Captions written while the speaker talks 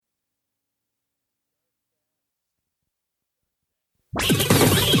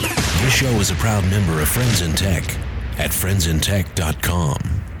This show is a proud member of Friends in Tech at friendsintech.com.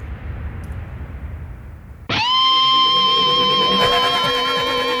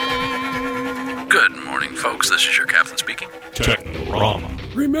 Good morning, folks. This is your captain speaking.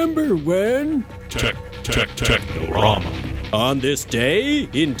 Technorama. Remember when? Technorama. On this day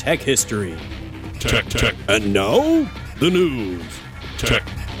in tech history. Tech. And now, the news. Tech.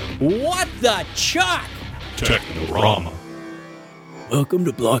 What the chuck? Technorama. Welcome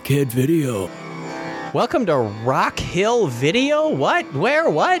to Blockhead Video. Welcome to Rock Hill Video? What? Where?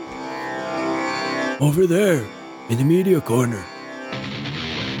 What? Over there, in the media corner.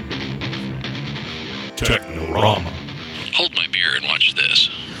 Technorama. Hold my beer and watch this.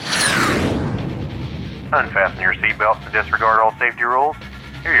 Unfasten your seatbelts and disregard all safety rules.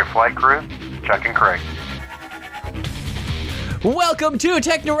 Here are your flight crew, Chuck and Craig. Welcome to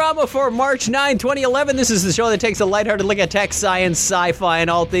Technorama for March 9, 2011. This is the show that takes a lighthearted look at tech, science, sci-fi,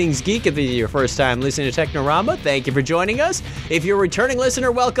 and all things geek. If this is your first time listening to Technorama, thank you for joining us. If you're a returning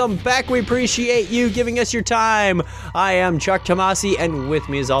listener, welcome back. We appreciate you giving us your time. I am Chuck Tomasi, and with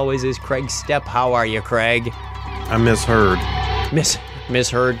me as always is Craig Stepp. How are you, Craig? I misheard.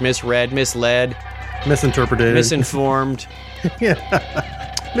 Misheard, misread, misled. Misinterpreted. Misinformed.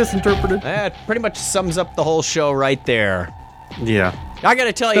 Yeah. Misinterpreted. That pretty much sums up the whole show right there. Yeah. I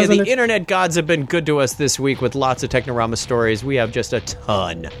gotta tell you, Doesn't the it? internet gods have been good to us this week with lots of Technorama stories. We have just a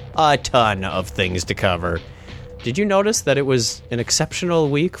ton of things to cover. Did you notice that it was an exceptional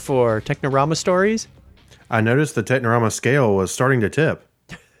week for Technorama stories? I noticed the Technorama scale was starting to tip.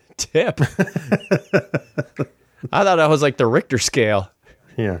 Tip. I thought that was like the Richter scale.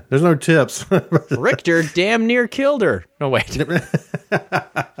 Yeah. There's no tips. Richter damn near killed her. No, wait.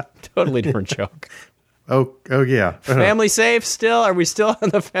 Totally different joke. Oh yeah. Family safe still? Are we still on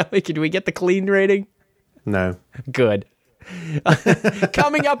the family? Can we get the clean rating? No. Good.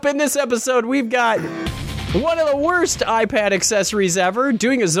 Coming up in this episode, we've got one of the worst iPad accessories ever.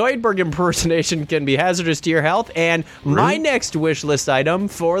 Doing a Zoidberg impersonation can be hazardous to your health. And my next wish list item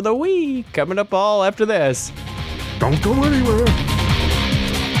for the Wii. Coming up all after this. Don't go anywhere.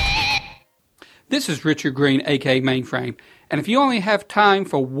 This is Richard Green, a.k.a. Mainframe. And if you only have time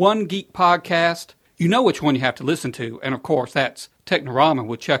for one geek podcast, you know which one you have to listen to. And of course, that's Technorama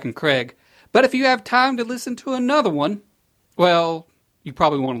with Chuck and Craig. But if you have time to listen to another one, well, you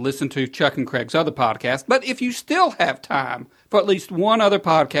probably want to listen to Chuck and Craig's other podcast. But if you still have time for at least one other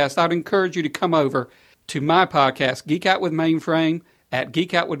podcast, I'd encourage you to come over to my podcast, Geek Out with Mainframe, at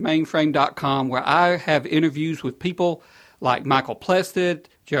geekoutwithmainframe.com, where I have interviews with people like Michael Plested,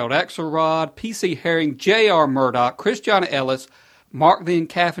 Gerald Axelrod, P.C. Herring, J.R. Murdoch, Christiana Ellis, Mark the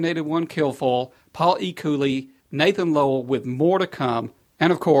Encaffeinated One Kilfoyle, Paul E. Cooley, Nathan Lowell, with more to come.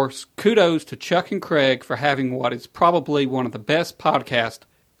 And of course, kudos to Chuck and Craig for having what is probably one of the best podcasts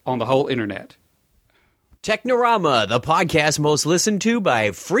on the whole internet. Technorama, the podcast most listened to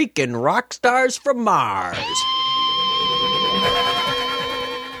by freaking rock stars from Mars.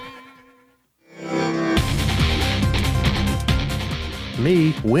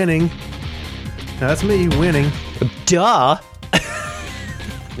 Me winning. That's me winning. Duh.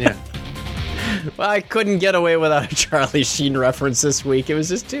 Yeah. Well, I couldn't get away without a Charlie Sheen reference this week. It was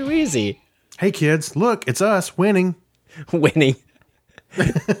just too easy. Hey kids, look, it's us winning. Winning.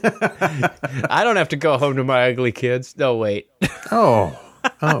 I don't have to go home to my ugly kids. No, wait. Oh.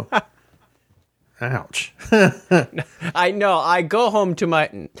 Ouch. I know. I go home to my...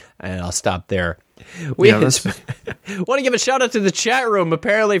 And I'll stop there. We want to give a shout out to the chat room.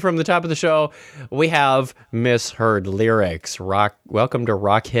 Apparently, from the top of the show, we have Misheard Lyrics. Welcome to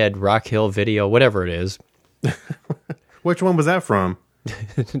Rock Hill Video, whatever it is. Which one was that from?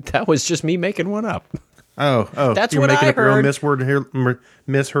 That was just me making one up. Oh. That's You're what making I up your own heard.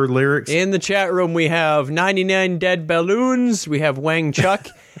 misheard lyrics? In the chat room, we have 99 Dead Balloons. We have Wang Chuck.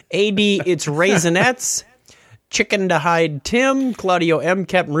 AD, it's Raisinets. Chicken to Hide Tim, Claudio M,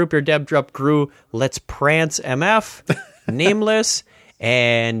 Captain Rupert, Deb Drop Grew, Let's Prance MF, Nameless,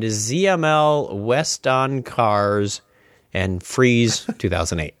 and ZML West on Cars, and Freeze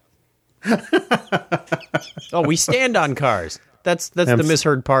 2008. Oh, we stand on cars. That's the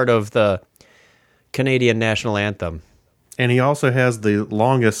misheard part of the Canadian national anthem. And he also has the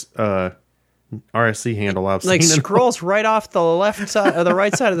longest RSC handle I've Like seen. scrolls right off the left side or the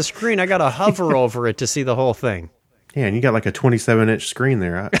right side of the screen. I got to hover over it to see the whole thing. Yeah, and you got like a 27-inch screen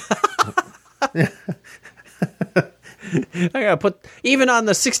there. I got to put, even on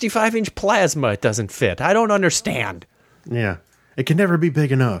the 65-inch plasma, it doesn't fit. I don't understand. Yeah. It can never be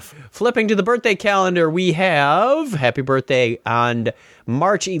big enough. Flipping to the birthday calendar, we have happy birthday on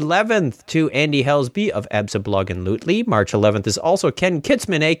March 11th to Andy Helsby of Absablog-and-Lutely. March 11th is also Ken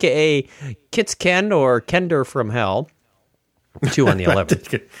Kitzman, a.k.a. Kitz Ken or Kender from Hell. 2 on the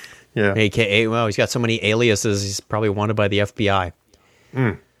 11th. Yeah. A.k.a. Well, he's got so many aliases, he's probably wanted by the FBI.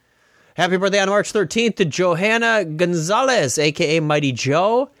 Happy birthday on March 13th to Johanna Gonzalez, a.k.a. Mighty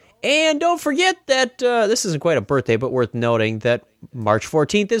Joe. And don't forget that this isn't quite a birthday, but worth noting that March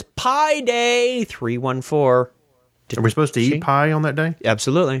 14th is Pie Day, 314. Are we supposed to eat pie on that day?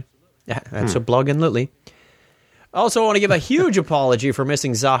 Absolutely. Yeah, that's a blog in Lutely. Also, I want to give a huge apology for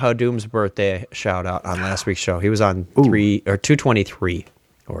missing Zaha Doom's birthday shout out on last week's show. He was on 2/23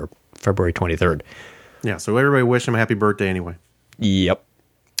 or February 23rd. Yeah, so everybody wish him a happy birthday anyway. Yep.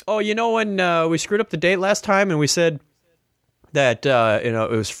 Oh, you know when we screwed up the date last time and we said that it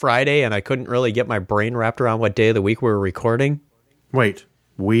was Friday and I couldn't really get my brain wrapped around what day of the week we were recording? Wait,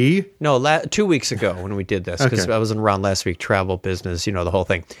 No, 2 weeks ago when we did this, because I wasn't around last week, travel, business, the whole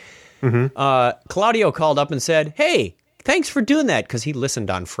thing. Claudio called up and said, hey, thanks for doing that, because he listened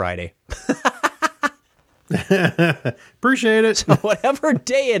on Friday. Appreciate it. So whatever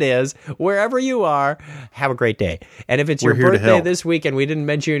day it is, wherever you are, have a great day. And if it's your We're here to birthday help. this week and we didn't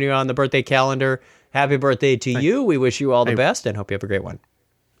mention you on the birthday calendar, happy birthday to you. We wish you all the best and hope you have a great one.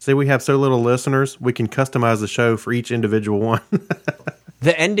 See, we have so little listeners, we can customize the show for each individual one.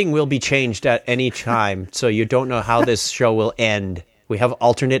 The ending will be changed at any time, so you don't know how this show will end. We have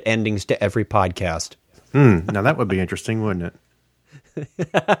alternate endings to every podcast. Now that would be interesting, wouldn't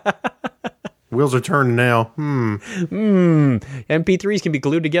it? Wheels are turning now. MP3s can be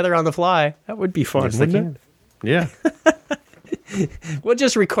glued together on the fly. That would be fun, Yes, they wouldn't can. Yeah. it? We'll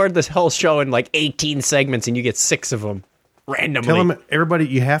just record this whole show in like 18 segments and you get 6 of them randomly. Tell them, everybody,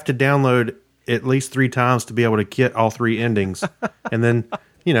 you have to download at least 3 times to be able to get all 3 endings. And then,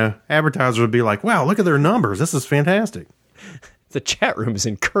 advertisers would be like, wow, look at their numbers. This is fantastic. The chat room is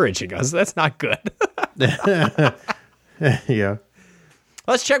encouraging us. That's not good. Yeah.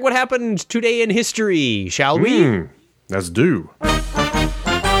 Let's check what happened today in history, shall we? Let's do.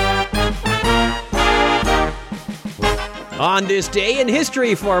 On this day in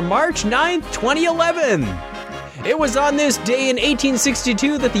history for March 9th, 2011. It was on this day in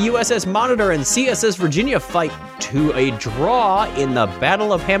 1862 that the USS Monitor and CSS Virginia fight to a draw in the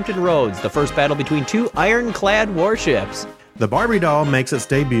Battle of Hampton Roads, the first battle between 2 ironclad warships. The Barbie doll makes its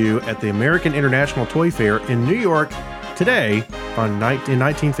debut at the American International Toy Fair in New York today in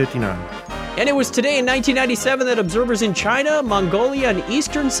 1959. And it was today in 1997 that observers in China, Mongolia, and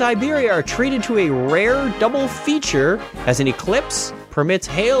eastern Siberia are treated to a rare double feature as an eclipse permits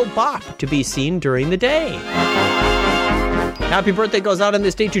Hale-Bopp to be seen during the day. Happy birthday goes out on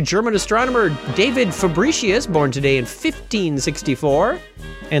this day to German astronomer David Fabricius, born today in 1564.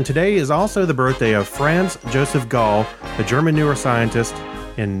 And today is also the birthday of Franz Joseph Gall, the German neuroscientist,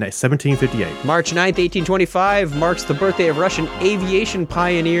 in 1758. March 9th, 1825 marks the birthday of Russian aviation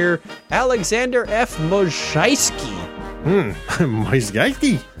pioneer Alexander F. Mozhaysky.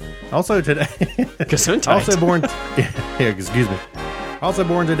 Mozhaysky. Also today. Gesundheit. Also born. Excuse me. Also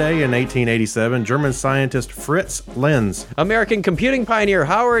born today in 1887, German scientist Fritz Lenz. American computing pioneer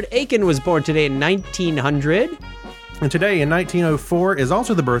Howard Aiken was born today in 1900. And today in 1904 is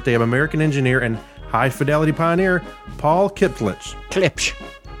also the birthday of American engineer and high-fidelity pioneer Paul Kiplich. Klipsch.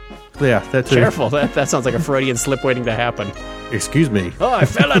 Yeah, that too. Careful, that sounds like a Freudian slip waiting to happen. Excuse me. Oh, I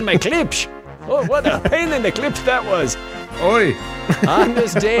fell on my Klipsch. Oh, what a pain in the Klipsch that was. Oi! On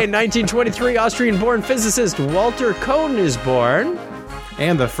this day in 1923, Austrian-born physicist Walter Kohn is born.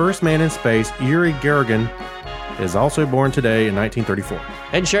 And the first man in space, Yuri Gagarin, is also born today in 1934.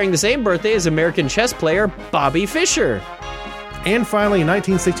 And sharing the same birthday is American chess player Bobby Fischer. And finally, in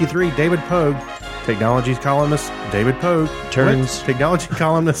 1963, David Pogue, technology columnist David Pogue, Turns. What? Technology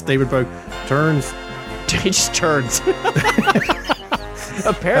columnist David Pogue turns. He just turns.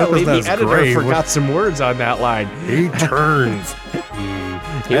 Apparently, the editor great. forgot some words on that line. He turns.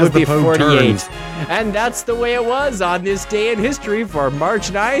 He As would the be Pogue 48. turns. And that's the way it was on this day in history for March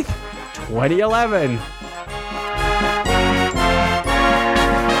 9th, 2011.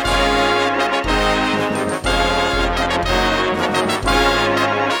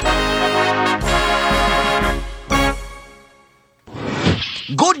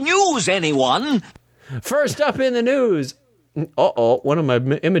 Good news, anyone? First up in the news. Uh-oh, one of my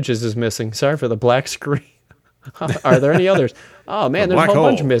images is missing. Sorry for the black screen. Are there any others? Oh, man, there's a whole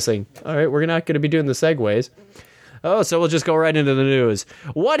bunch missing. All right, we're not going to be doing the segues. Oh, so we'll just go right into the news.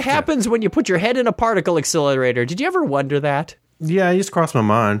 What happens when you put your head in a particle accelerator? Did you ever wonder that? Yeah, it just crossed my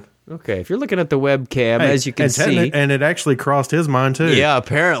mind. Okay, if you're looking at the webcam, as you can see... And it actually crossed his mind, too. Yeah,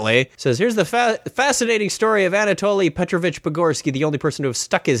 apparently. It says, here's the fascinating story of Anatoly Petrovich Pogorsky, the only person to have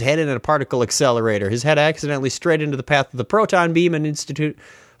stuck his head in a particle accelerator. His head accidentally strayed into the path of the proton beam and Institute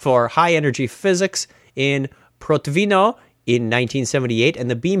for High Energy Physics in Protvino in 1978, and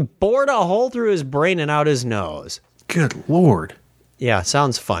the beam bored a hole through his brain and out his nose. Good Lord. Yeah,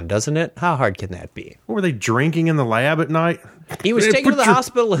 sounds fun, doesn't it? How hard can that be? What, were they drinking in the lab at night? He was taken to the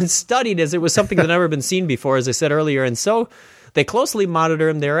hospital and studied as it was something that had never been seen before, as I said earlier, and so they closely monitor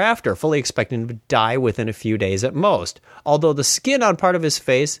him thereafter, fully expecting him to die within a few days at most. Although the skin on part of his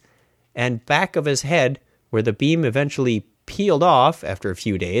face and back of his head, where the beam eventually peeled off after a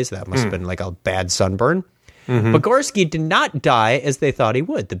few days, that must have been like a bad sunburn, Pogorsky did not die as they thought he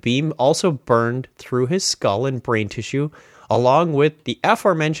would. The beam also burned through his skull and brain tissue, along with the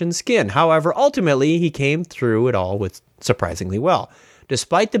aforementioned skin. However, ultimately, he came through it all with surprisingly well.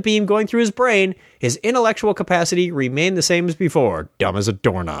 Despite the beam going through his brain, his intellectual capacity remained the same as before, dumb as a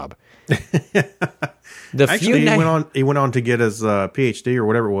doorknob. Actually, he went on to get his PhD or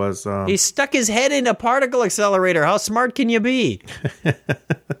whatever it was. He stuck his head in a particle accelerator. How smart can you be?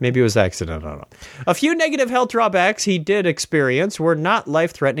 Maybe it was accident. I don't know. A few negative health drawbacks he did experience were not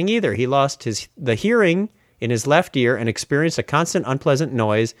life-threatening either. He lost the hearing in his left ear and experienced a constant unpleasant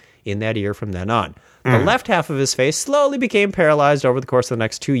noise in that ear from then on. The left half of his face slowly became paralyzed over the course of the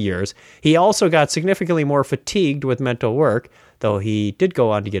next 2 years. He also got significantly more fatigued with mental work, though he did go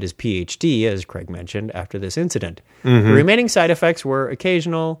on to get his PhD, as Craig mentioned, after this incident. The remaining side effects were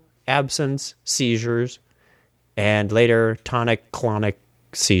occasional absence, seizures, and later tonic-clonic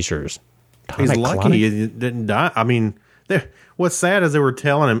seizures. He's lucky he didn't die. I mean, what's sad is they were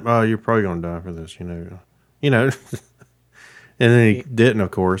telling him, "Oh, you're probably going to die for this," you know. And then he didn't, of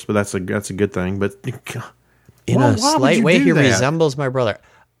course, but that's a good thing. But in a slight way, he resembles my brother.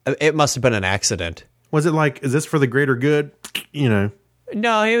 It must have been an accident. Was it like, is this for the greater good? You know.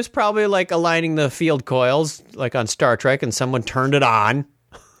 No, he was probably like aligning the field coils, like on Star Trek, and someone turned it on.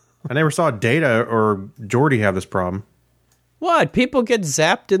 I never saw Data or Geordi have this problem. What? People get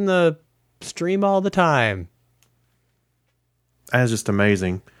zapped in the stream all the time. That's just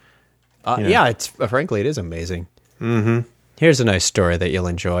amazing. Yeah, frankly, it is amazing. Here's a nice story that you'll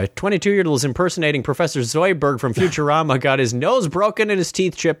enjoy. 22-year-old impersonating Professor Zoidberg from Futurama got his nose broken and his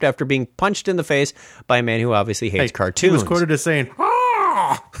teeth chipped after being punched in the face by a man who obviously hates cartoons. He was quoted as saying,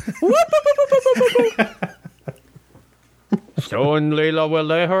 "Ah!" Soon Leela will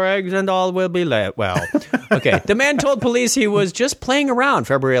lay her eggs and all will be well. Okay, the man told police he was just playing around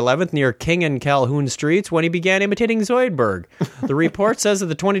February 11th near King and Calhoun streets when he began imitating Zoidberg. The report says that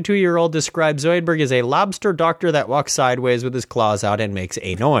the 22-year-old described Zoidberg as a lobster doctor that walks sideways with his claws out and makes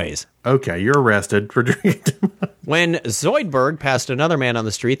a noise. Okay, you're arrested for drinking too much. When Zoidberg passed another man on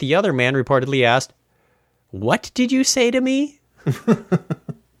the street, the other man reportedly asked, "What did you say to me?"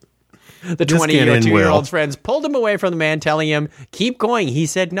 The 22-year-old's friends pulled him away from the man, telling him, "Keep going. He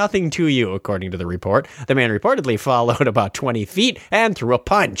said nothing to you," according to the report. The man reportedly followed about 20 feet and threw a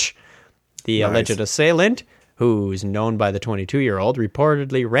punch. The alleged assailant, who's known by the 22-year-old,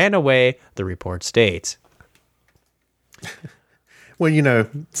 reportedly ran away, the report states. Well,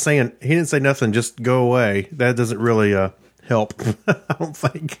 saying he didn't say nothing, just go away, that doesn't really help, I don't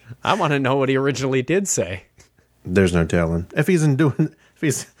think. I want to know what he originally did say. There's no telling.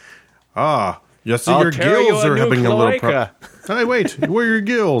 Just see your gills are having a little problem. Hey, wait, where are your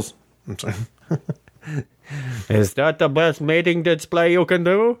gills? I'm sorry. Is that the best mating display you can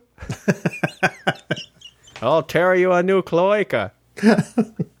do? I'll tear you a new cloaca.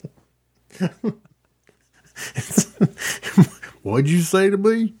 What'd you say to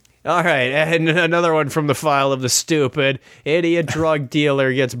me? All right, and another one from the file of the stupid idiot drug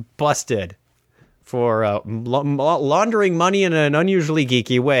dealer gets busted for laundering money in an unusually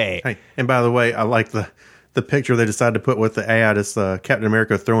geeky way. Hey, and by the way, I like the picture they decided to put with the ad. It's Captain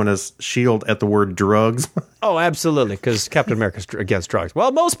America throwing his shield at the word drugs. Oh, absolutely, because Captain America's against drugs.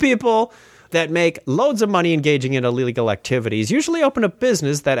 Well, most people that make loads of money engaging in illegal activities usually open a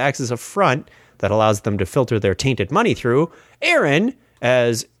business that acts as a front that allows them to filter their tainted money through. Aaron,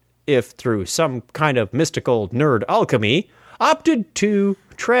 as if through some kind of mystical nerd alchemy, opted to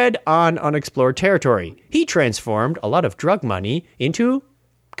tread on unexplored territory. He transformed a lot of drug money into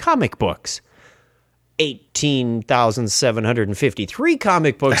comic books. 18,753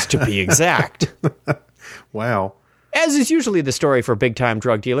 comic books to be exact. Wow. As is usually the story for big-time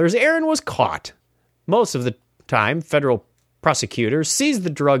drug dealers, Aaron was caught. Most of the time, federal prosecutors seized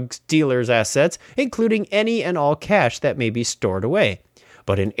the drug dealer's assets, including any and all cash that may be stored away.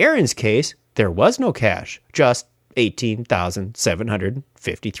 But in Aaron's case, there was no cash, just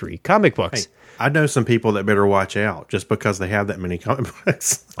 18,753 comic books. Hey, I know some people that better watch out just because they have that many comic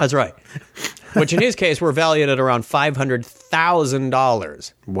books. That's right. Which in his case were valued at around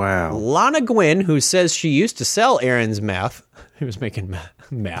 $500,000. Wow. Lana Gwynn, who says she used to sell Aaron's meth, he was making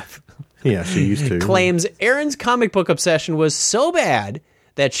meth, Yeah, she used to. claims Aaron's comic book obsession was so bad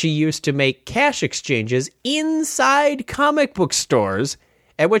that she used to make cash exchanges inside comic book stores,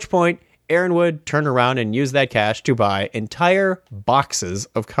 at which point Aaron would turn around and use that cash to buy entire boxes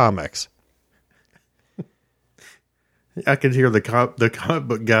of comics. I could hear the comic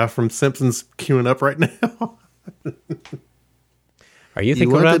book guy from Simpsons queuing up right now. Are you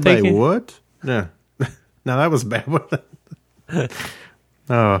thinking what I'm thinking? What? No. No, that was bad.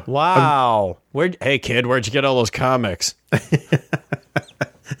 Wow. Hey, kid, where'd you get all those comics?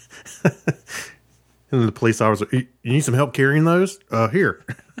 And the police officer, you need some help carrying those? Here.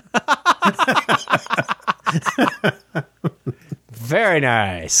 Very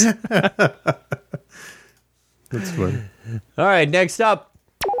nice. That's funny. All right, next up,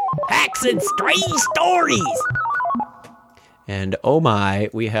 Hacks and Strange Stories. And oh my,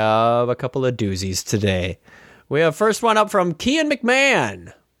 we have a couple of doozies today. We have first one up from Kian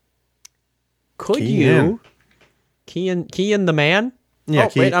McMahon. Kian the man? Yeah,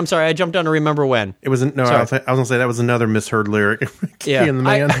 wait, I'm sorry, I jumped on to Remember When. It wasn't. No, I was going to say that was another misheard lyric. Kian the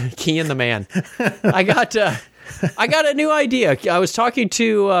man. Kian the man. I got a new idea. I was talking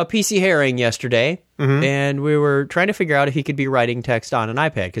to PC Herring yesterday, and we were trying to figure out if he could be writing text on an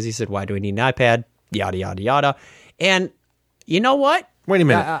iPad, because he said, why do we need an iPad? Yada, yada, yada. And you know what? Wait a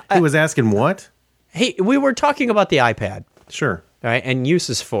minute. He was asking what? We were talking about the iPad. Sure. Right, and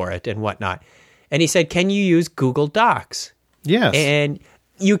uses for it and whatnot. And he said, can you use Google Docs? Yes. And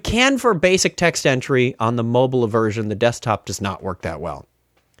you can for basic text entry on the mobile version. The desktop does not work that well.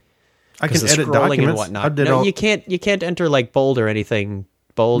 I can edit scrolling documents. and whatnot. You can't enter like bold or anything.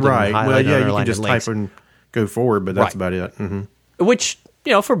 Bold right. and highlight. Well, yeah, and you can just links. type and go forward, but that's about it. Mm-hmm. Which,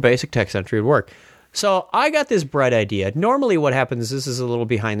 for basic text entry would work. So I got this bright idea. Normally what happens, this is a little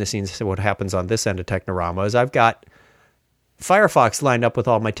behind the scenes, what happens on this end of Technorama, is I've got Firefox lined up with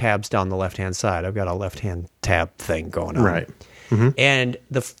all my tabs down the left-hand side. I've got a left-hand tab thing going on. Right. And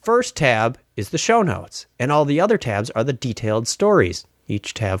the first tab is the show notes, and all the other tabs are the detailed stories,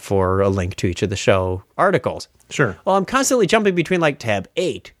 each tab for a link to each of the show articles. Sure. Well, I'm constantly jumping between like tab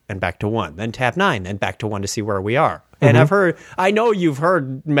 8 and back to 1, then tab 9, then back to 1 to see where we are. And I know you've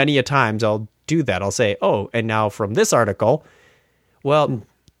heard many a times I'll do that. I'll say, oh, and now from this article, well,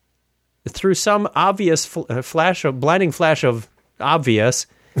 through some obvious blinding flash of obvious,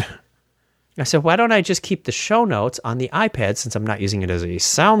 I said, why don't I just keep the show notes on the iPad since I'm not using it as a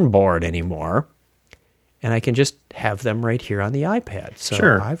soundboard anymore, and I can just have them right here on the iPad. So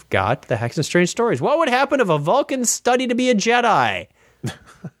sure. I've got the Hacks and Strange Stories. What would happen if a Vulcan studied to be a Jedi?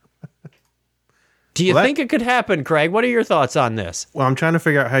 Do you think it could happen, Craig? What are your thoughts on this? Well, I'm trying to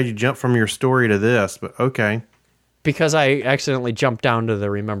figure out how you jump from your story to this, but okay. Because I accidentally jumped down to the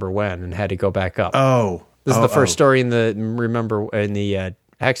Remember When and had to go back up. Oh. This is the first story in the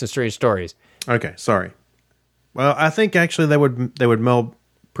Hacks and Strange Stories. Okay, sorry. Well, I think actually they would meld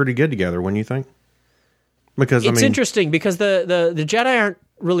pretty good together, wouldn't you think? Because it's interesting because the Jedi aren't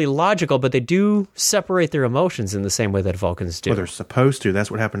really logical, but they do separate their emotions in the same way that Vulcans do. Well, they're supposed to. That's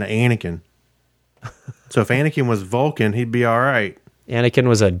what happened to Anakin. So if Anakin was Vulcan, he'd be all right. Anakin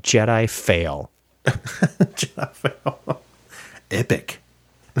was a Jedi fail. Jedi fail. Epic.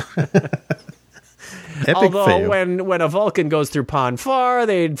 Although fail. when a Vulcan goes through Pon farr,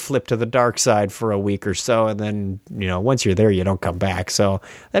 they'd flip to the dark side for a week or so, and then once you're there, you don't come back. So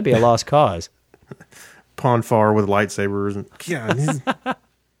that'd be a lost cause. Pon farr with lightsabers and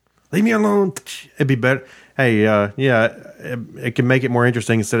leave me alone. It'd be better. Hey, it can make it more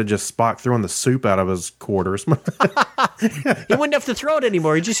interesting instead of just Spock throwing the soup out of his quarters. He wouldn't have to throw it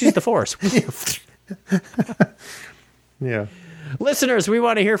anymore. He just used the Force. Yeah. Listeners, we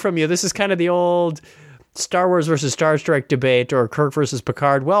want to hear from you. This is kind of the old Star Wars versus Star Trek debate, or Kirk versus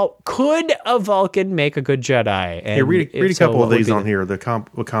Picard. Well, could a Vulcan make a good Jedi? And read a couple of these on here, the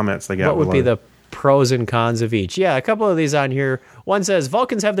comments they got. What would be the pros and cons of each? Yeah, a couple of these on here. One says,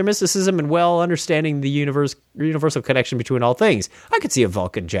 Vulcans have their mysticism and well understanding the universal connection between all things. I could see a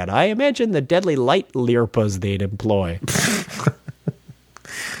Vulcan Jedi. Imagine the deadly light lirpas they'd employ.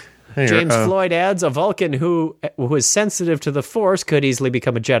 James Floyd adds, a Vulcan who is sensitive to the Force could easily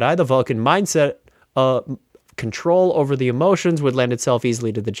become a Jedi. The Vulcan mindset, control over the emotions would lend itself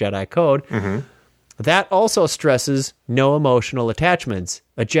easily to the Jedi code. That also stresses no emotional attachments.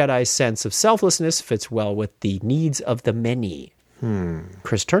 A Jedi's sense of selflessness fits well with the needs of the many.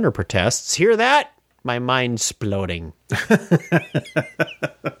 Chris Turner protests. Hear that? my mind's exploding.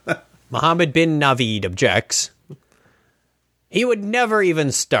 Mohammed bin Naveed objects. He would never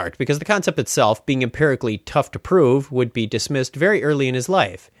even start because the concept itself, being empirically tough to prove, would be dismissed very early in his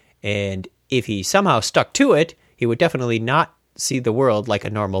life. And if he somehow stuck to it, he would definitely not see the world like a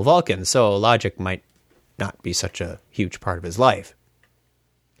normal Vulcan, so logic might not be such a huge part of his life.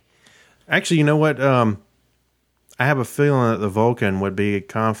 Actually, you know what? I have a feeling that the Vulcan would be a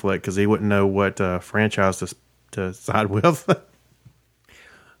conflict because he wouldn't know what franchise to side with.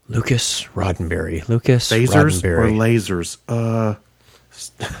 Lucas Roddenberry. Phasers or lasers?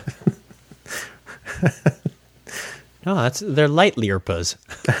 No, they're light Lirpas.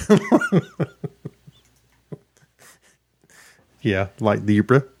 Yeah, light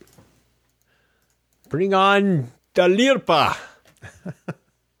Libra. Bring on the Lirpa.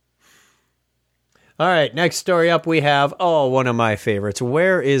 All right, next story up we have, one of my favorites.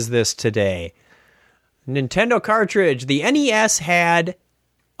 Where is this today? Nintendo cartridge. The NES had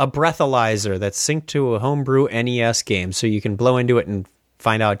a breathalyzer that's synced to a homebrew NES game, so you can blow into it and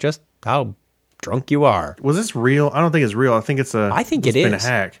find out just how drunk you are. Was this real? I don't think it's real. I think it's I think it been is a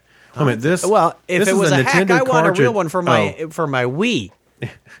hack. I mean, this. Well, if this it was a hack, Nintendo I want a real cartridge. one for my Wii.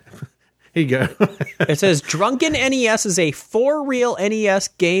 Here you go. It says Drunken NES is a for-real NES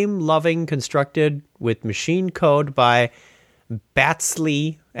game constructed with machine code by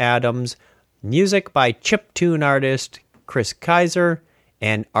Batsley Adams, music by chiptune artist Chris Kaiser,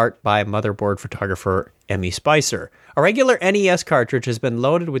 and art by motherboard photographer Emmy Spicer. A regular NES cartridge has been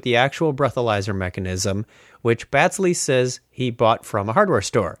loaded with the actual breathalyzer mechanism, which Batsley says he bought from a hardware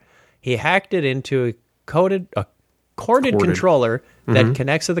store. He hacked it into a corded controller that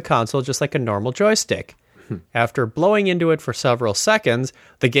connects to the console just like a normal joystick. After blowing into it for several seconds,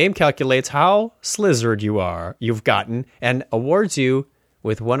 the game calculates how slizzard you've gotten, and awards you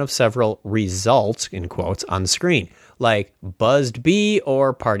with one of several results, in quotes, on the screen, like Buzzed Bee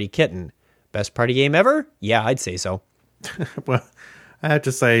or Party Kitten. Best party game ever? Yeah, I'd say so. Well, I have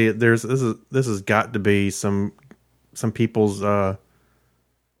to say, this has got to be some people's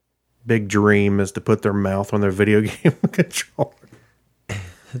big dream is to put their mouth on their video game controller.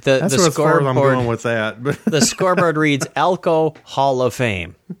 That's as far as I'm going with that. But the scoreboard reads Elko Hall of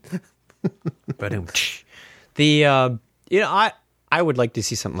Fame. But I would like to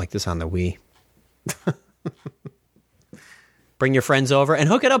see something like this on the Wii. Bring your friends over and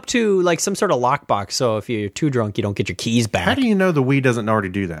hook it up to like some sort of lockbox. So if you're too drunk, you don't get your keys back. How do you know the Wii doesn't already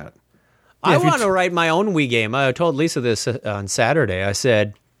do that? I want to write my own Wii game. I told Lisa this on Saturday. I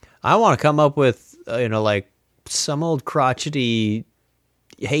said, I want to come up with, like some old crotchety,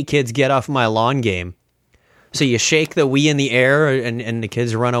 hey kids, get off my lawn game. So you shake the Wii in the air and the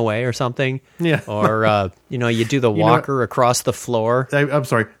kids run away or something. Yeah. Or, you do the walker across the floor. I'm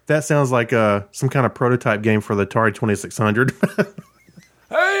sorry. That sounds like some kind of prototype game for the Atari 2600.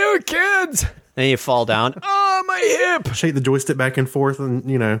 Hey, you kids! And you fall down. Oh, my hip! Shake the joystick back and forth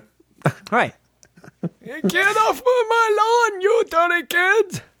and, Right. Get off my lawn, you dirty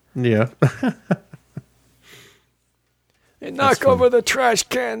kids! Yeah. And knock over the trash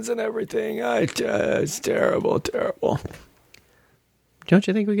cans and everything. It's terrible. Don't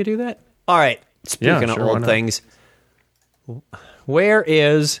you think we could do that? All right. Speaking of old things, where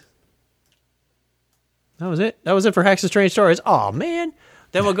is... That was it? That was it for Hacks and Strange Stories. Oh, man.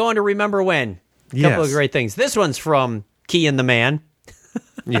 Then we'll go on to Remember When. A couple of great things. This one's from Key and the Man.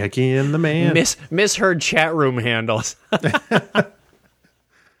 Yeah, Key and the Man. Misheard chat room handles.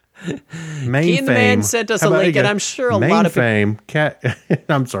 Main Key and the Man sent us a link, and I'm sure a lot of people...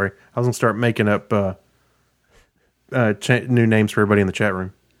 I'm sorry. I was going to start making up new names for everybody in the chat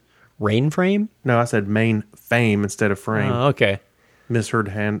room. Rainframe? No, I said main fame instead of frame. Oh, okay. Misheard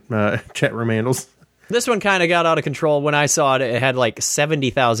chat room handles. This one kind of got out of control. When I saw it, it had like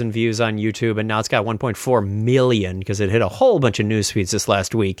 70,000 views on YouTube, and now it's got 1.4 million because it hit a whole bunch of news feeds this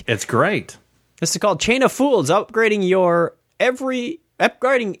last week. It's great. This is called Chain of Fools, upgrading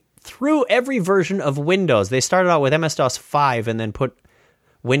through every version of Windows. They started out with MS-DOS 5 and then put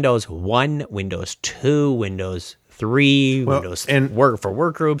Windows 1, Windows 2, Windows 3, Windows for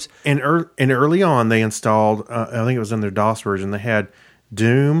work groups. And early on, they installed, I think it was in their DOS version, they had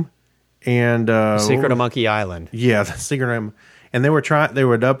Doom and... Secret of Monkey Island. Yeah, the Secret of... And they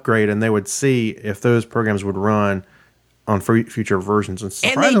would upgrade and they would see if those programs would run on future versions. And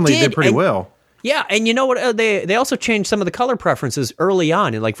surprisingly, they did pretty well. Yeah, and you know what? They also changed some of the color preferences early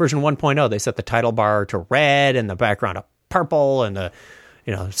on. In like version 1.0, they set the title bar to red and the background to purple and the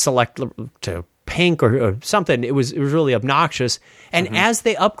select to pink or something. It was really obnoxious. And as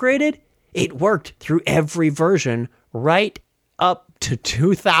they upgraded, it worked through every version right up to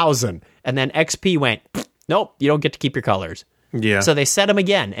 2000. And then XP went, nope, you don't get to keep your colors. Yeah. So they set them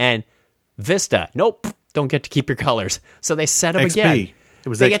again. And Vista, nope, don't get to keep your colors. So they set them XP. again. It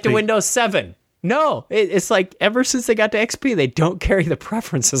was they XP. get to Windows 7. No, it's like ever since they got to XP, they don't carry the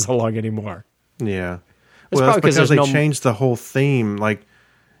preferences along anymore. Yeah. It's Well, that's probably 'cause because they there's no- changed the whole theme. Like,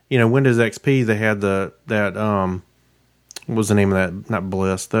 Windows XP, they had that what was the name of that? Not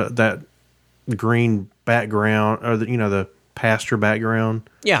Bliss. That green background, or the pasture background.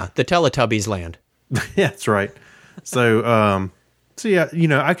 Yeah, the Teletubbies land. Yeah, that's right. So, yeah,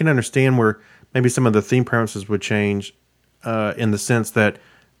 I can understand where maybe some of the theme preferences would change, in the sense that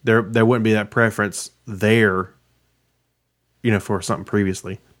there wouldn't be that preference there, for something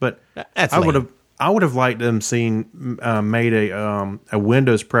previously. But That's I would lame. have. I would have liked them made a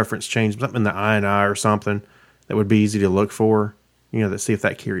Windows preference change, something in the INI or something that would be easy to look for, to see if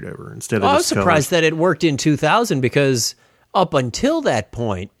that carried over instead of Well, I was just colors. surprised that it worked in 2000 because up until that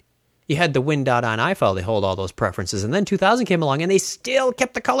point, you had the win.ini file to hold all those preferences. And then 2000 came along and they still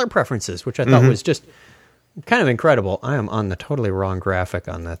kept the color preferences, which I thought was just kind of incredible. I am on the totally wrong graphic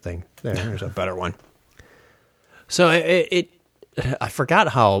on that thing. There's a better one. So I forgot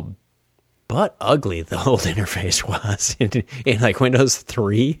how butt ugly the old interface was in like Windows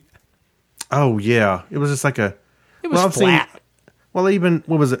 3. Oh yeah, it was just like It was flat. Even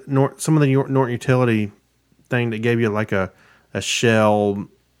what was it? Some of the Norton Utility thing that gave you like a shell.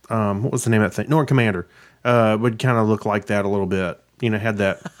 What was the name of that thing? Norton Commander would kind of look like that a little bit. Had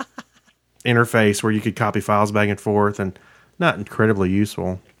that interface where you could copy files back and forth, and not incredibly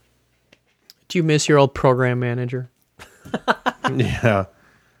useful. Do you miss your old program manager? Yeah.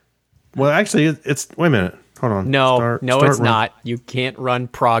 Well, actually, it's wait a minute. Hold on. No, Start it's run. not. You can't run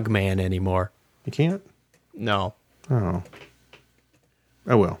Progman anymore. You can't. No. Oh.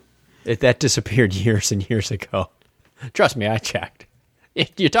 Oh well. That disappeared years and years ago. Trust me, I checked.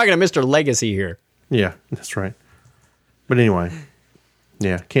 You're talking to Mr. Legacy here. Yeah, that's right. But anyway,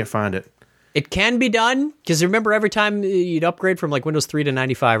 yeah, can't find it. It can be done, because remember every time you'd upgrade from like Windows 3 to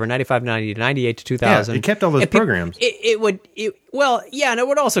 95 or 95 to 90 to 98 to 2000. Yeah, it kept all those programs. It would, and it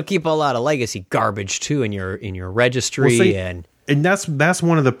would also keep a lot of legacy garbage too in your registry. Well, see, and that's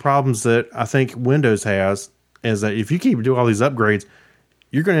one of the problems that I think Windows has, is that if you keep doing all these upgrades,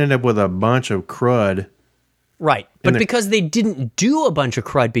 you're going to end up with a bunch of crud. Right. But because they didn't do a bunch of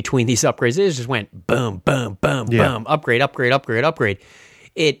crud between these upgrades, it just went boom, boom, boom, boom, upgrade, upgrade, upgrade, upgrade.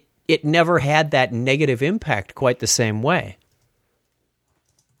 It never had that negative impact quite the same way.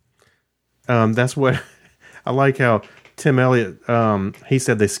 That's what I like how Tim Elliott, he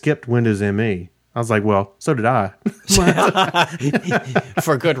said they skipped Windows ME. I was like, well, so did I.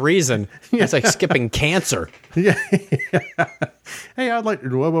 For good reason. It's like skipping cancer. Yeah. Hey, I'd like to,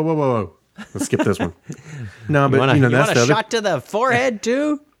 whoa. Let's skip this one. No, but you want that's a the other. shot to the forehead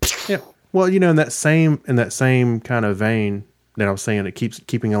too? Yeah. Well, in that same kind of vein that I was saying, it keeps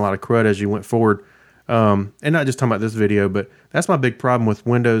keeping a lot of crud as you went forward. And not just talking about this video, but that's my big problem with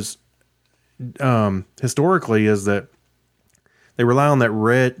Windows historically, is that they rely on the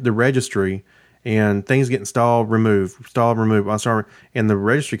registry, and things get installed, remove, and the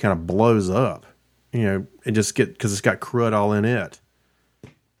registry kind of blows up. It just because it's got crud all in it.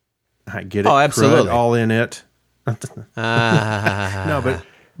 I get it. Oh, absolutely. Crud all in it. No,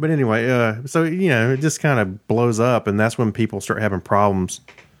 but anyway, so it just kind of blows up, and that's when people start having problems.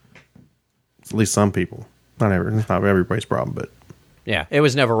 At least some people. Not everybody's problem, but Yeah, it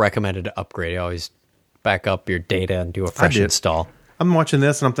was never recommended to upgrade. You always back up your data and do a fresh install. I'm watching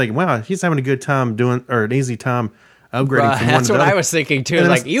this and I'm thinking, wow, he's having a good time an easy time upgrading from one That's to the what other. I was thinking too. And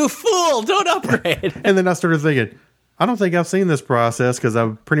then Like, you fool, don't upgrade. And then I started thinking, I don't think I've seen this process, because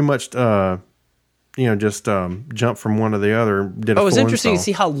I've pretty much, just jumped from one to the other. Did a It was full interesting to install.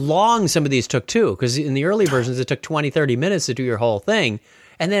 see how long some of these took too, because in the early versions it took 20, 30 minutes to do your whole thing.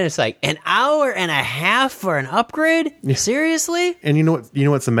 And then it's like an hour and a half for an upgrade? Seriously? And you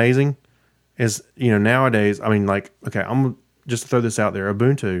know what's amazing is, nowadays, I mean, like, okay, I'm just to throw this out there,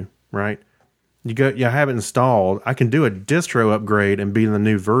 Ubuntu, right? You have it installed. I can do a distro upgrade and be in the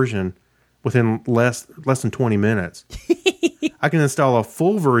new version within less than 20 minutes. I can install a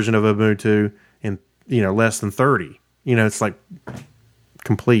full version of Ubuntu in, less than 30. It's like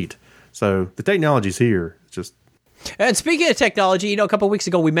complete. So the technology's here. It's just. And speaking of technology, a couple of weeks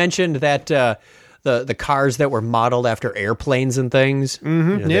ago we mentioned that the cars that were modeled after airplanes and things.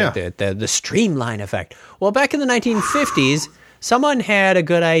 Mm-hmm, the streamline effect. Well, back in the 1950s, someone had a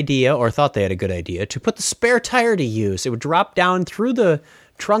good idea, or thought they had a good idea, to put the spare tire to use. It would drop down through the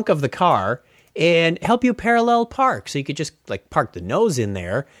trunk of the car and help you parallel park. So you could just like park the nose in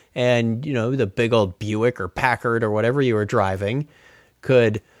there, and the big old Buick or Packard or whatever you were driving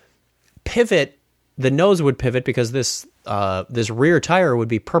could pivot. The nose would pivot because this rear tire would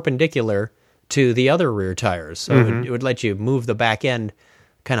be perpendicular to the other rear tires. So it would let you move the back end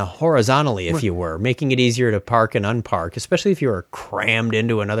kind of horizontally, if you were, making it easier to park and unpark, especially if you were crammed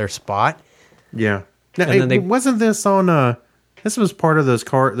into another spot. Yeah. Now, wasn't this on? This was part of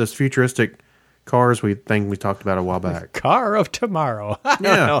those futuristic cars we talked about a while back. Car of tomorrow. I don't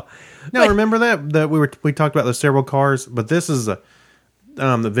know. No, remember that we talked about the several cars, but this is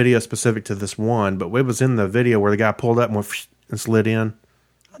the video specific to this one. But it was in the video where the guy pulled up and went and slid in.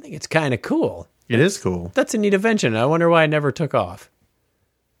 I think it's kind of cool. It is cool. That's a neat invention. I wonder why it never took off.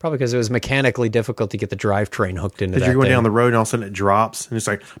 Probably because it was mechanically difficult to get the drivetrain hooked into that. You're going down the road and all of a sudden it drops and it's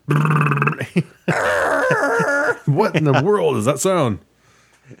like, what in the world does that sound?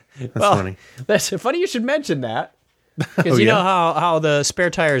 That's funny. That's funny you should mention that. Because know how the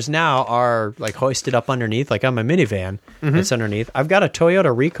spare tires now are like hoisted up underneath, like on my minivan, it's underneath. I've got a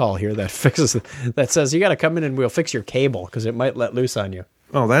Toyota Recall here that says you got to come in and we'll fix your cable because it might let loose on you.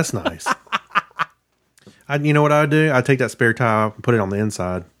 Oh, that's nice. You know what I would do? I'd take that spare tire and put it on the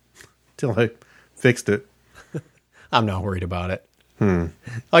inside till I fixed it. I'm not worried about it.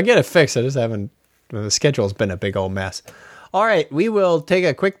 I'll get it fixed. I just haven't. The schedule's been a big old mess. All right, we will take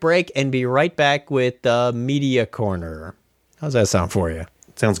a quick break and be right back with the Media Corner. How's that sound for you?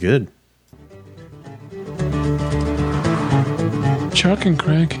 Sounds good. Chuck and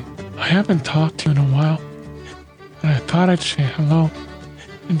Craig, I haven't talked to you in a while, and I thought I'd say hello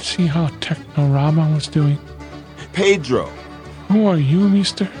and see how Technorama was doing. Pedro. Who are you,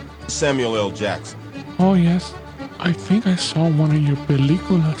 mister? Samuel L. Jackson. Oh, yes. I think I saw one of your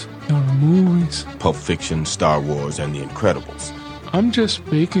películas, your movies. Pulp Fiction, Star Wars, and The Incredibles. I'm just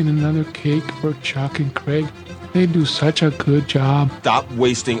baking another cake for Chuck and Craig. They do such a good job. Stop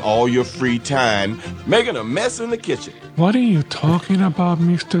wasting all your free time making a mess in the kitchen. What are you talking about,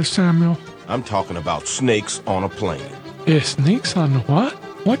 Mr. Samuel? I'm talking about snakes on a plane. Snakes on what?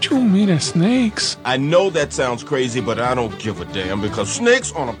 What you mean snakes? I know that sounds crazy, but I don't give a damn because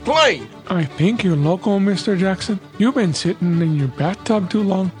snakes on a plane. I think you're local, Mr. Jackson. You've been sitting in your bathtub too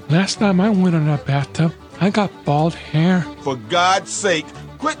long. Last time I went in a bathtub, I got bald hair. For God's sake,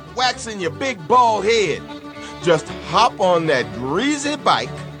 quit waxing your big bald head. Just hop on that greasy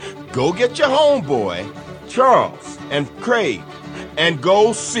bike, go get your homeboy, Charles and Craig, and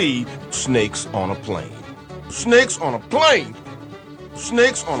go see Snakes on a Plane. Snakes on a plane.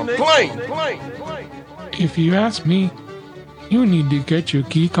 Snakes on a plane. If you ask me, you need to get your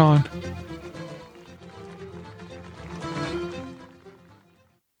geek on.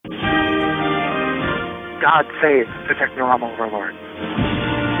 God save the Technorama Overlord.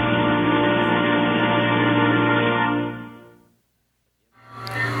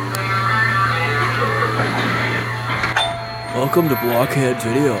 Welcome to Blockhead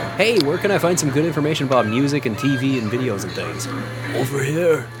Video. Hey, where can I find some good information about music and TV and videos and things? Over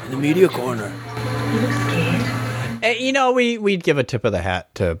here, in the Media Corner. And, we'd give a tip of the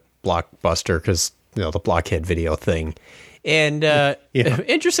hat to Blockbuster because, the Blockhead Video thing. And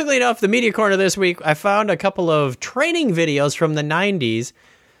interestingly enough, the Media Corner this week, I found a couple of training videos from the 90s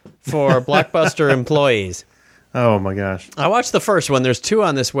for Blockbuster employees. Oh, my gosh. I watched the first one. There's two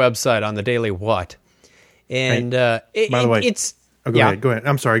on this website on the Daily What. And by the way, it's... Go ahead.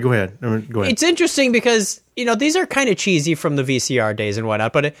 I'm sorry. Go ahead. Go ahead. It's interesting because, these are kind of cheesy from the VCR days and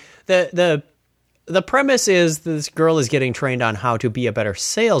whatnot, but the premise is this girl is getting trained on how to be a better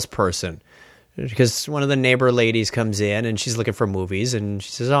salesperson. Because one of the neighbor ladies comes in and she's looking for movies and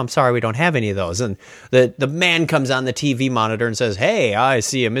she says, "Oh, I'm sorry, we don't have any of those." And the man comes on the TV monitor and says, "Hey, I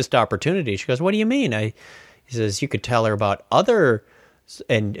see a missed opportunity." She goes, "What do you mean?" He says, "You could tell her about other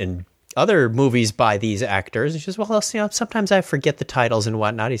and other movies by these actors." And she says, "Well, sometimes I forget the titles and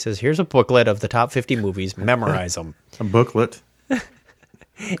whatnot." He says, "Here's a booklet of the top 50 movies. Memorize them." A booklet.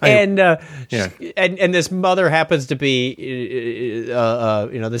 And this mother happens to be,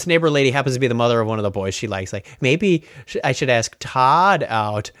 this neighbor lady happens to be the mother of one of the boys she likes. Like, maybe I should ask Todd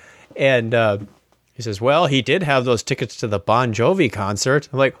out. And he says, "Well, he did have those tickets to the Bon Jovi concert."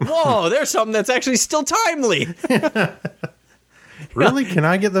 I'm like, whoa, there's something that's actually still timely. Really? Can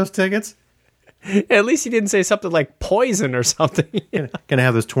I get those tickets? At least he didn't say something like Poison or something. Can I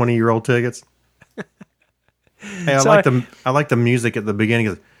have those 20-year-old tickets? Hey, I like the music at the beginning.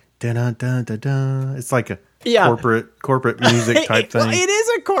 It's dun dun dun dun. It's like a corporate music type thing. It is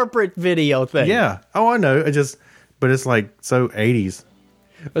a corporate video thing. Yeah. Oh, I know. But it's like so 80s.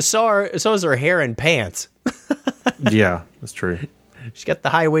 So is her hair and pants. Yeah, that's true. She's got the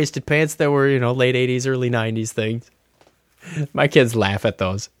high-waisted pants that were, late 80s, early 90s things. My kids laugh at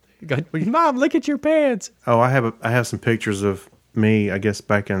those. Go, "Mom, look at your pants." Oh, I have some pictures of me, I guess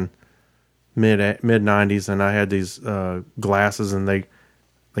back in mid 90s, and I had these glasses, and they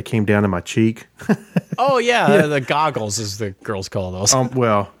came down to my cheek. Oh yeah, the goggles, as the girls call those.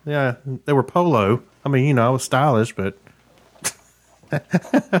 Well, yeah, they were polo. I mean, I was stylish, but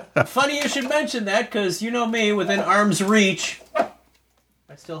funny you should mention that, because you know me, within arm's reach.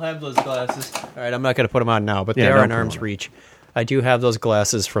 I still have those glasses. All right, I'm not going to put them on now, but they are in arm's reach. I do have those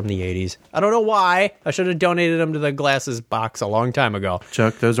glasses from the 80s. I don't know why. I should have donated them to the glasses box a long time ago.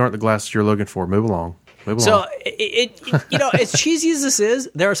 Chuck, those aren't the glasses you're looking for. Move along. So, as cheesy as this is,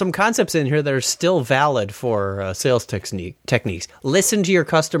 there are some concepts in here that are still valid for sales techniques. Listen to your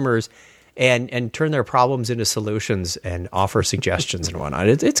customers and turn their problems into solutions and offer suggestions and whatnot.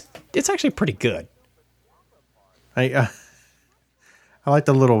 It's actually pretty good. I like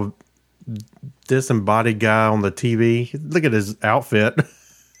the little disembodied guy on the TV. Look at his outfit.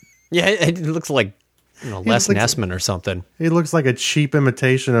 Yeah, it looks like Les Nessman or something. He looks like a cheap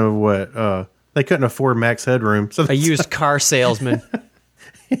imitation of what they couldn't afford Max Headroom. So a used car salesman.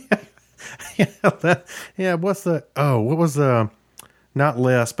 What was not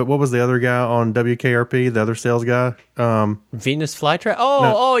Les, but what was the other guy on WKRP? The other sales guy, Venus Flytrap.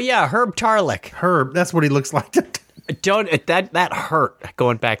 Oh yeah, Herb Tarlick. Herb, that's what he looks like. That hurt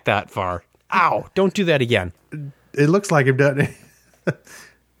going back that far. Ow! Don't do that again. It looks like him, doesn't it?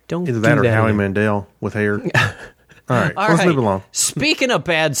 Don't either do that or that Howie again. Mandel with hair. All right, let's move along. Speaking of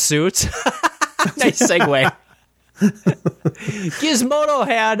bad suits, nice segue. Gizmodo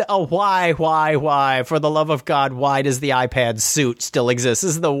had a why, for the love of God, why does the iPad suit still exist?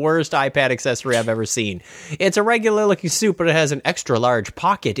 This is the worst iPad accessory I've ever seen. It's a regular looking suit, but it has an extra large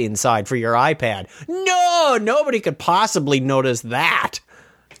pocket inside for your iPad. No, nobody could possibly notice that.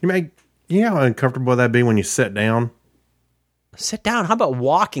 You know how uncomfortable that'd be when you sit down? Sit down. How about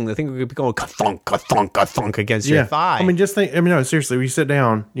walking? The thing would be going ka-thunk, ka-thunk, ka-thunk against your thigh. I mean, just think, no, seriously, when you sit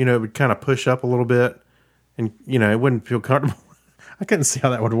down, it would kind of push up a little bit. And, it wouldn't feel comfortable. I couldn't see how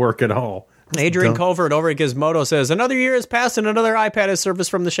that would work at all. Adrian Covert over at Gizmodo says, another year has passed and another iPad has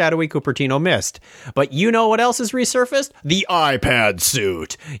surfaced from the shadowy Cupertino mist. But you know what else has resurfaced? The iPad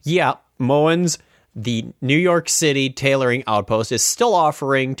suit. Yeah, Moens, the New York City tailoring outpost, is still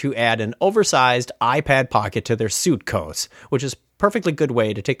offering to add an oversized iPad pocket to their suit coats, which is perfectly good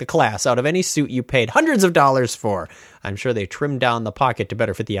way to take the class out of any suit you paid hundreds of dollars for. I'm sure they trimmed down the pocket to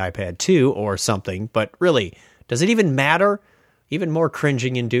better fit the iPad 2 or something, but really, does it even matter? Even more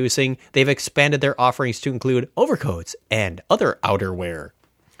cringing inducing, they've expanded their offerings to include overcoats and other outerwear.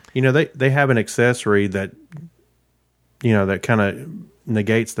 They have an accessory that, that kind of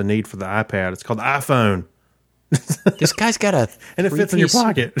negates the need for the iPad. It's called the iPhone. This guy's got a and it fits in your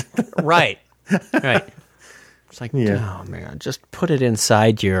pocket. Right. It's like, oh man, just put it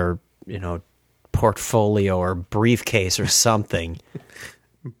inside your, portfolio or briefcase or something.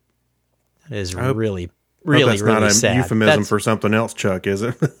 That is really that's not a sad. euphemism for something else, Chuck, is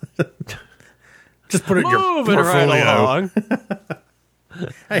it? Just put it in your portfolio. Right along.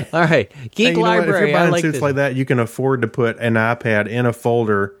 Hey, all right, Geek Library. If you're buying I suits like that, you can afford to put an iPad in a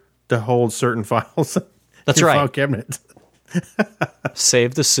folder to hold certain files. That's in right. File cabinet.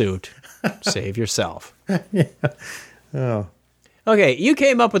 Save the suit. Save yourself. Yeah. Oh. Okay, you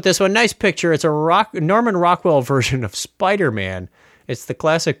came up with this one. Nice picture. It's a Norman Rockwell version of Spider-Man. It's the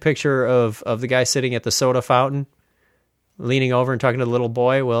classic picture of the guy sitting at the soda fountain, leaning over and talking to the little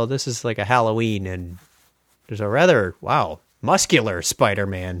boy. Well, this is like a Halloween, and there's a rather, muscular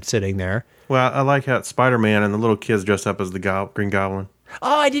Spider-Man sitting there. Well, I like how it's Spider-Man and the little kid's dressed up as the Green Goblin.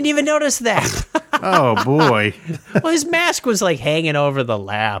 Oh, I didn't even notice that. Oh, boy. Well, his mask was like hanging over the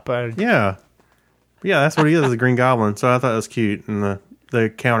lap. Yeah, that's what he is, the Green Goblin. So I thought it was cute. And the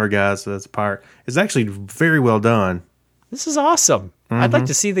counter guys, that's a pirate. It's actually very well done. This is awesome. Mm-hmm. I'd like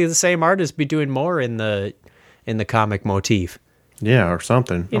to see the same artist be doing more in the comic motif. Yeah, or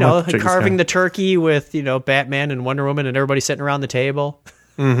something. Carving the turkey with, Batman and Wonder Woman and everybody sitting around the table.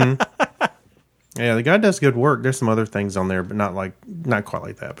 Mm-hmm. Yeah, the guy does good work. There's some other things on there, but not quite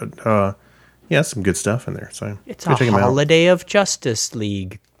like that. But some good stuff in there. So it's a holiday of Justice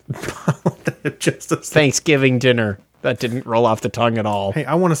League. Thanksgiving dinner. That didn't roll off the tongue at all. Hey,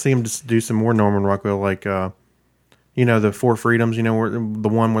 I want to see him just do some more Norman Rockwell, like the Four Freedoms. Where the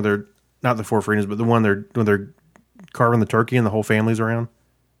one where they're not the Four Freedoms, but the one where they're carving the turkey and the whole family's around.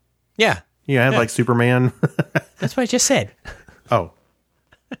 Yeah. Yeah, like Superman. That's what I just said. Oh.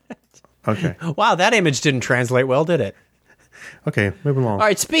 Okay. Wow, that image didn't translate well, did it? Okay, moving along. All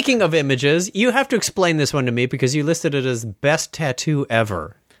right, speaking of images, you have to explain this one to me because you listed it as best tattoo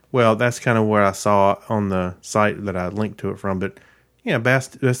ever. Well, that's kind of what I saw on the site that I linked to it from. But yeah, that's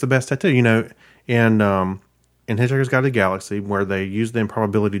the best tattoo. And in Hitchhiker's Guide to the Galaxy, where they used the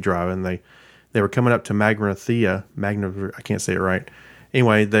improbability drive, and they were coming up to Magna, I can't say it right.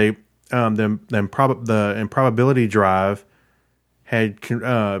 Anyway, the improbability drive had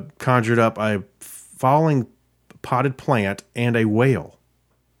conjured up a falling potted plant and a whale.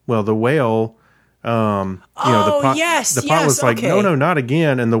 Well, the whale, the pot was like, no, not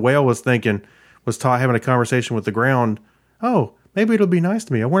again. And the whale was having a conversation with the ground. Oh, maybe it'll be nice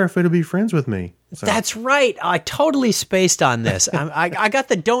to me. I wonder if it'll be friends with me. So. That's right. I totally spaced on this. I got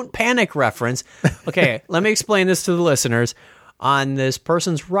the don't panic reference. Okay, let me explain this to the listeners. On this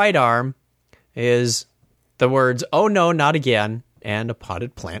person's right arm is the words, oh no, not again, and a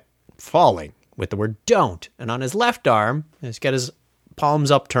potted plant falling with the word don't. And on his left arm, he's got his palms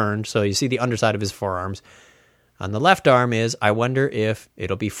upturned, so you see the underside of his forearms. On the left arm is, I wonder if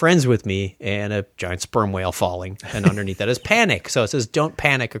it'll be friends with me, and a giant sperm whale falling. And underneath that is panic. So it says don't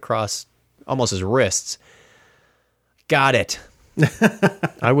panic across almost his wrists. Got it.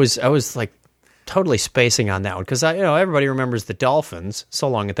 I was like totally spacing on that one because everybody remembers the dolphins. So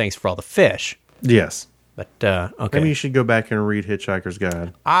long and thanks for all the fish. Yes. But okay. Maybe you should go back and read Hitchhiker's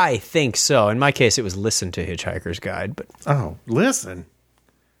Guide. I think so. In my case, it was listen to Hitchhiker's Guide. But listen.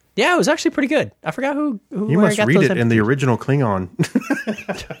 Yeah, it was actually pretty good. I forgot who you must read it in the original Klingon.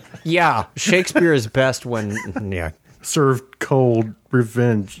 Yeah, Shakespeare is best when served cold,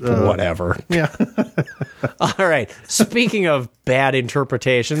 revenge, whatever. Yeah. All right. Speaking of bad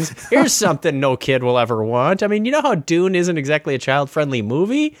interpretations, here's something no kid will ever want. I mean, you know how Dune isn't exactly a child-friendly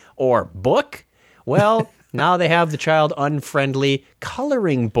movie or book? Well, now they have the child-unfriendly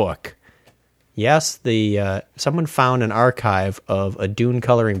coloring book. Yes, someone found an archive of a Dune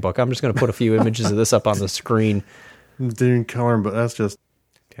coloring book. I'm just going to put a few images of this up on the screen. Dune coloring book, that's just...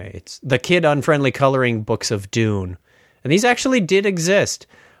 Okay, it's the kid-unfriendly coloring books of Dune. And these actually did exist.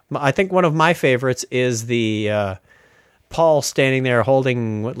 I think one of my favorites is the Paul standing there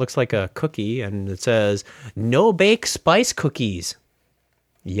holding what looks like a cookie, and it says, "No bake spice cookies."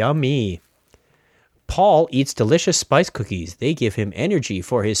 Yummy. Paul eats delicious spice cookies. They give him energy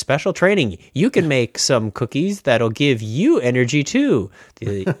for his special training. You can make some cookies that'll give you energy too.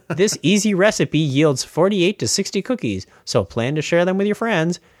 This easy recipe yields 48 to 60 cookies, so plan to share them with your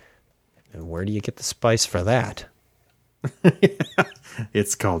friends. And where do you get the spice for that?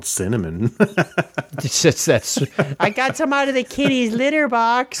 It's called cinnamon. I got some out of the kitty's litter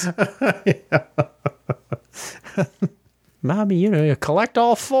box. Mommy, you collect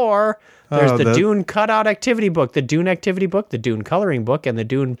all four. There's the Dune cutout activity book, the Dune activity book, the Dune coloring book, and the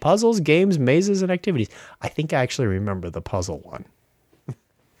Dune puzzles, games, mazes, and activities. I think I actually remember the puzzle one.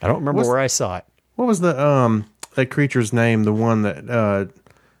 I don't remember where I saw it. What was that creature's name? The one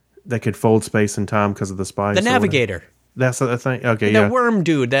that could fold space and time because of the spice. The Navigator. That's the thing. Okay, the worm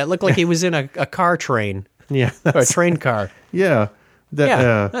dude that looked like he was in a car train. Yeah, or a train car. Yeah,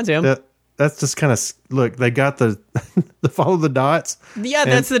 that's him. That's just kind of look. They got the follow the dots. Yeah,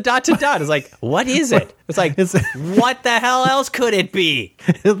 that's the dot to dot. It's like, what is it? It's like, what the hell else could it be?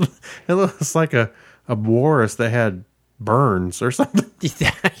 It looks like a walrus that had burns or something.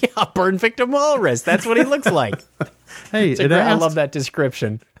 Yeah, burn victim walrus. That's what he looks like. Hey, I love that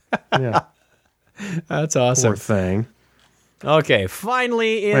description. Yeah, that's awesome. Poor thing. Okay,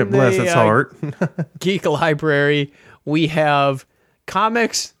 finally in bless its heart. Geek Library, we have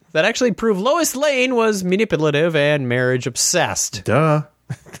comics that actually prove Lois Lane was manipulative and marriage obsessed. Duh.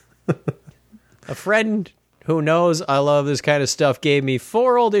 A friend who knows I love this kind of stuff gave me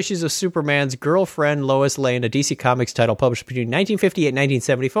 4 old issues of Superman's girlfriend Lois Lane, a DC Comics title published between 1958 and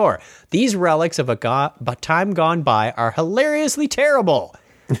 1974. These relics of a time gone by are hilariously terrible.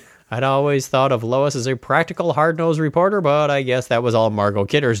 I'd always thought of Lois as a practical, hard-nosed reporter, but I guess that was all Margot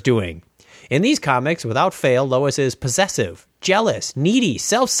Kidder's doing. In these comics, without fail, Lois is possessive, jealous, needy,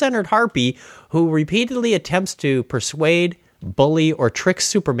 self-centered harpy who repeatedly attempts to persuade, bully, or trick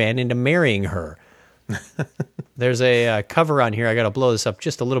Superman into marrying her. There's a cover on here. I got to blow this up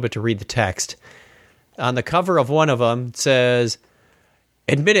just a little bit to read the text. On the cover of one of them, it says,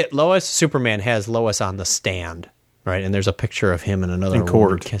 "Admit it, Lois." Superman has Lois on the stand. Right, and there's a picture of him and another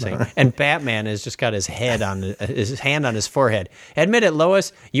woman kissing. And Batman has just got his hand on his forehead. "Admit it,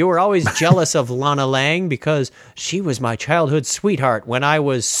 Lois, you were always jealous of Lana Lang because she was my childhood sweetheart when I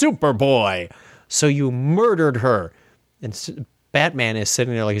was Superboy. So you murdered her." And Batman is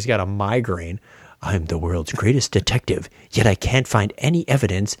sitting there like he's got a migraine. "I'm the world's greatest detective, yet I can't find any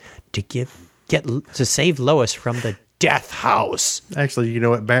evidence to save Lois from the death house." Actually, you know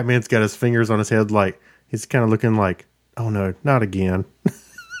what? Batman's got his fingers on his head like... He's kind of looking like, oh no, not again.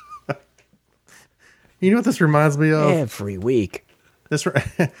 You know what this reminds me of? Every week. This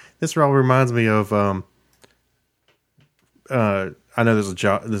all reminds me of I know this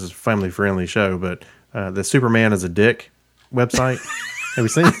is a family friendly show, but the Superman is a Dick website. Have you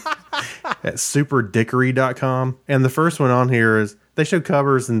seen it? At superdickery.com. And the first one on here is they show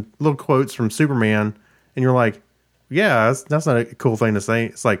covers and little quotes from Superman, and you're like, yeah, that's not a cool thing to say.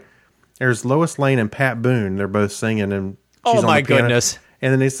 It's like there's Lois Lane and Pat Boone. They're both singing, and she's oh on my the piano. goodness!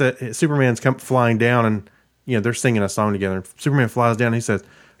 And then they said Superman's come flying down, and they're singing a song together. Superman flies down. And he says,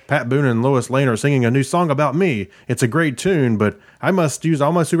 Pat Boone and Lois Lane are singing a new song about me. It's a great tune, but I must use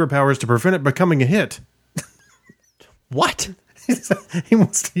all my superpowers to prevent it becoming a hit. What? He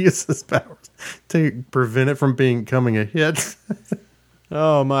wants to use his powers to prevent it from becoming a hit.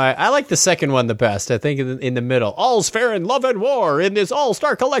 Oh my! I like the second one the best. I think in the middle. All's fair in love and war. In this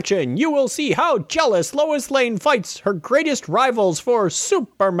all-star collection, you will see how jealous Lois Lane fights her greatest rivals for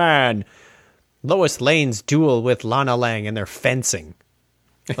Superman. Lois Lane's duel with Lana Lang and their fencing.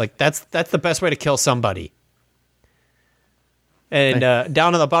 Like that's the best way to kill somebody. And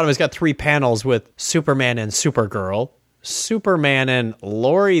down on the bottom, it's got 3 panels with Superman and Supergirl, Superman and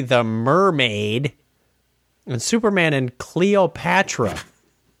Lori the Mermaid, and Superman and Cleopatra.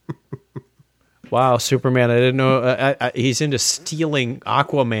 Wow, Superman! I didn't know he's into stealing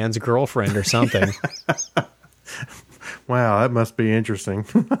Aquaman's girlfriend or something. Wow, that must be interesting.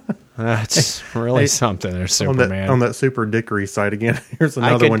 That's really something. There's Superman on that Super Dickery site again. Here's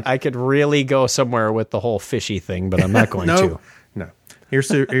another one. I could really go somewhere with the whole fishy thing, but I'm not going to. No. Here's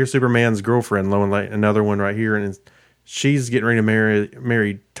Superman's girlfriend, another one right here, and she's getting ready to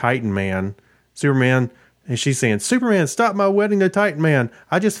marry Titan Man. Superman, and she's saying, "Superman, stop my wedding to Titan Man.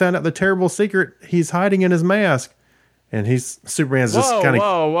 I just found out the terrible secret he's hiding in his mask." And Superman's just kind of...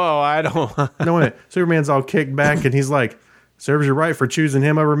 Whoa, I don't... No, wait. Superman's all kicked back, and he's like, serves you right for choosing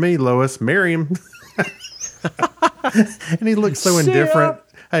him over me, Lois. Marry him. And he looks so indifferent.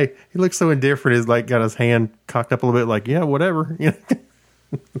 Hey, he looks so indifferent. He's like got his hand cocked up a little bit like, yeah, whatever.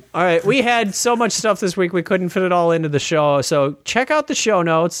 All right, we had so much stuff this week, we couldn't fit it all into the show. So check out the show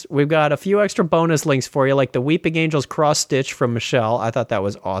notes. We've got a few extra bonus links for you, like the Weeping Angels cross-stitch from Michelle. I thought that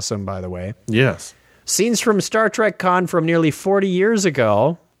was awesome, by the way. Yes. Scenes from Star Trek Con from nearly 40 years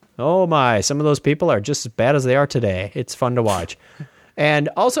ago. Oh my, some of those people are just as bad as they are today. It's fun to watch. And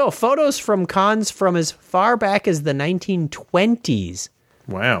also photos from cons from as far back as the 1920s.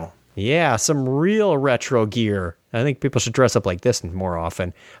 Wow. Yeah, some real retro gear. I think people should dress up like this more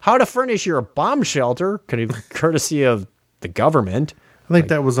often. How to furnish your bomb shelter, courtesy of the government. I think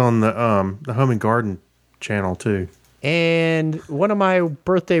that was on the Home and Garden channel too. And one of my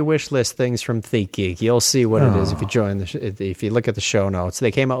birthday wish list things from ThinkGeek. You'll see what it is if you join if you look at the show notes.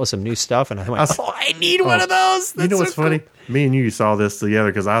 They came out with some new stuff, and I went, I need one of those. That's what's funny? Cool. Me and you saw this together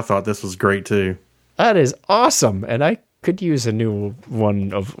because I thought this was great too. That is awesome, and I could use a new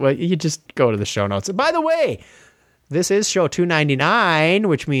one you just go to the show notes. And by the way, this is show 299,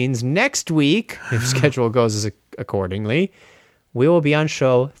 which means next week, if schedule goes accordingly, we will be on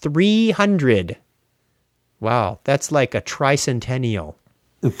show 300. Wow, that's like a tricentennial.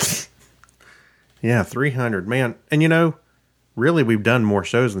 Yeah, 300, man. And really, we've done more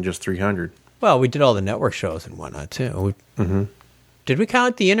shows than just 300. Well, we did all the network shows and whatnot, too. Did we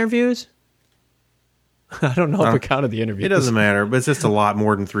count the interviews? I don't know if we counted the interviews. It doesn't matter, but it's just a lot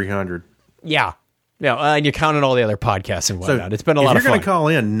more than 300. Yeah. And you counted all the other podcasts and whatnot. It's been a lot of fun. If you're going to call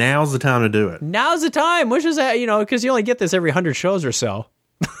in, now's the time to do it. Now's the time. Which is, because you only get this every 100 shows or so.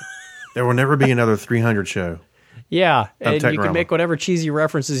 There will never be another 300 show. Yeah, and you can make whatever cheesy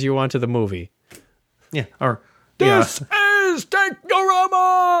references you want to the movie. Yeah, This is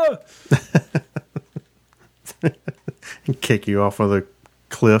Technorama! Kick you off of the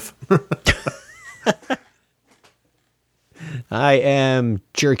cliff. I am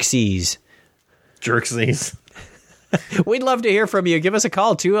Jerxes. We'd love to hear from you. Give us a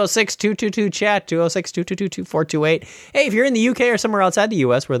call, 206-222-CHAT, 206-222-2428. Hey, if you're in the UK or somewhere outside the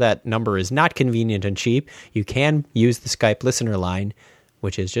US where that number is not convenient and cheap, you can use the Skype listener line,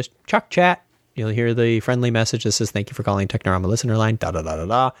 which is just Chuck Chat. You'll hear the friendly message that says, thank you for calling Technorama listener line,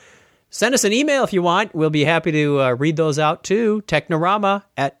 da-da-da-da-da. Send us an email if you want. We'll be happy to read those out too,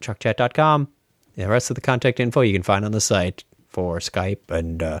 technorama@chuckchat.com. The rest of the contact info you can find on the site for Skype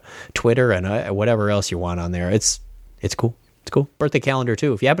and Twitter and whatever else you want on there. It's cool. It's cool. Birthday calendar,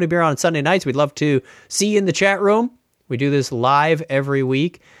 too. If you happen to be around on Sunday nights, we'd love to see you in the chat room. We do this live every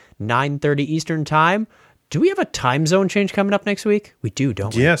week, 9:30 Eastern time. Do we have a time zone change coming up next week? We do,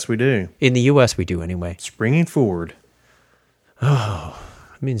 don't we? Yes, we do. In the U.S., we do anyway. Springing forward. Oh,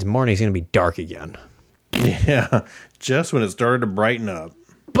 it means morning's going to be dark again. Yeah, just when it started to brighten up.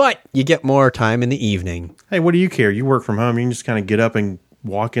 But you get more time in the evening. Hey, what do you care? You work from home. You can just kind of get up and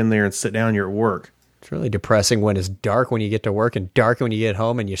walk in there and sit down. You're at work. It's really depressing when it's dark when you get to work and dark when you get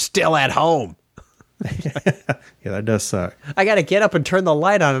home and you're still at home. Yeah, that does suck. I got to get up and turn the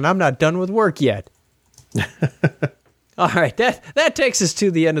light on, and I'm not done with work yet. All right, that takes us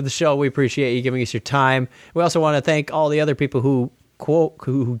to the end of the show. We appreciate you giving us your time. We also want to thank all the other people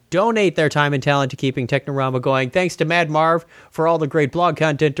who donate their time and talent to keeping Technorama going. Thanks to Mad Marv for all the great blog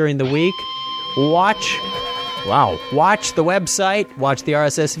content during the week. Watch the website. Watch the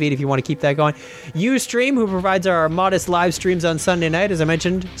RSS feed if you want to keep that going. Ustream, who provides our modest live streams on Sunday night. As I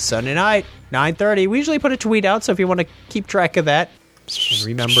mentioned, Sunday night, 9:30. We usually put a tweet out, so if you want to keep track of that,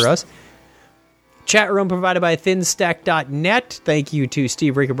 remember us. Chat room provided by thinstack.net. Thank you to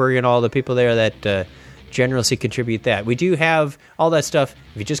Steve Rickenberg and all the people there that generously contribute that. We do have all that stuff.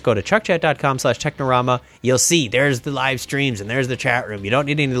 If you just go to chuckchat.com/Technorama, you'll see there's the live streams and there's the chat room. You don't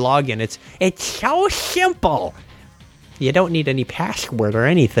need any login. It's so simple. You don't need any password or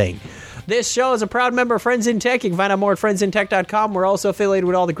anything. This show is a proud member of Friends in Tech. You can find out more at friendsintech.com. We're also affiliated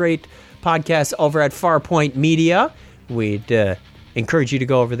with all the great podcasts over at Farpoint Media. We'd encourage you to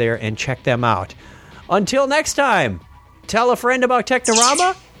go over there and check them out. Until next time, tell a friend about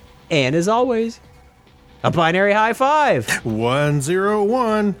Technorama, and as always, a binary high five.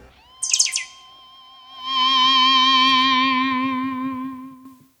 101.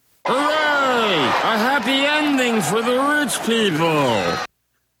 Hooray! A happy ending for the rich people.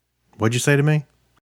 What'd you say to me?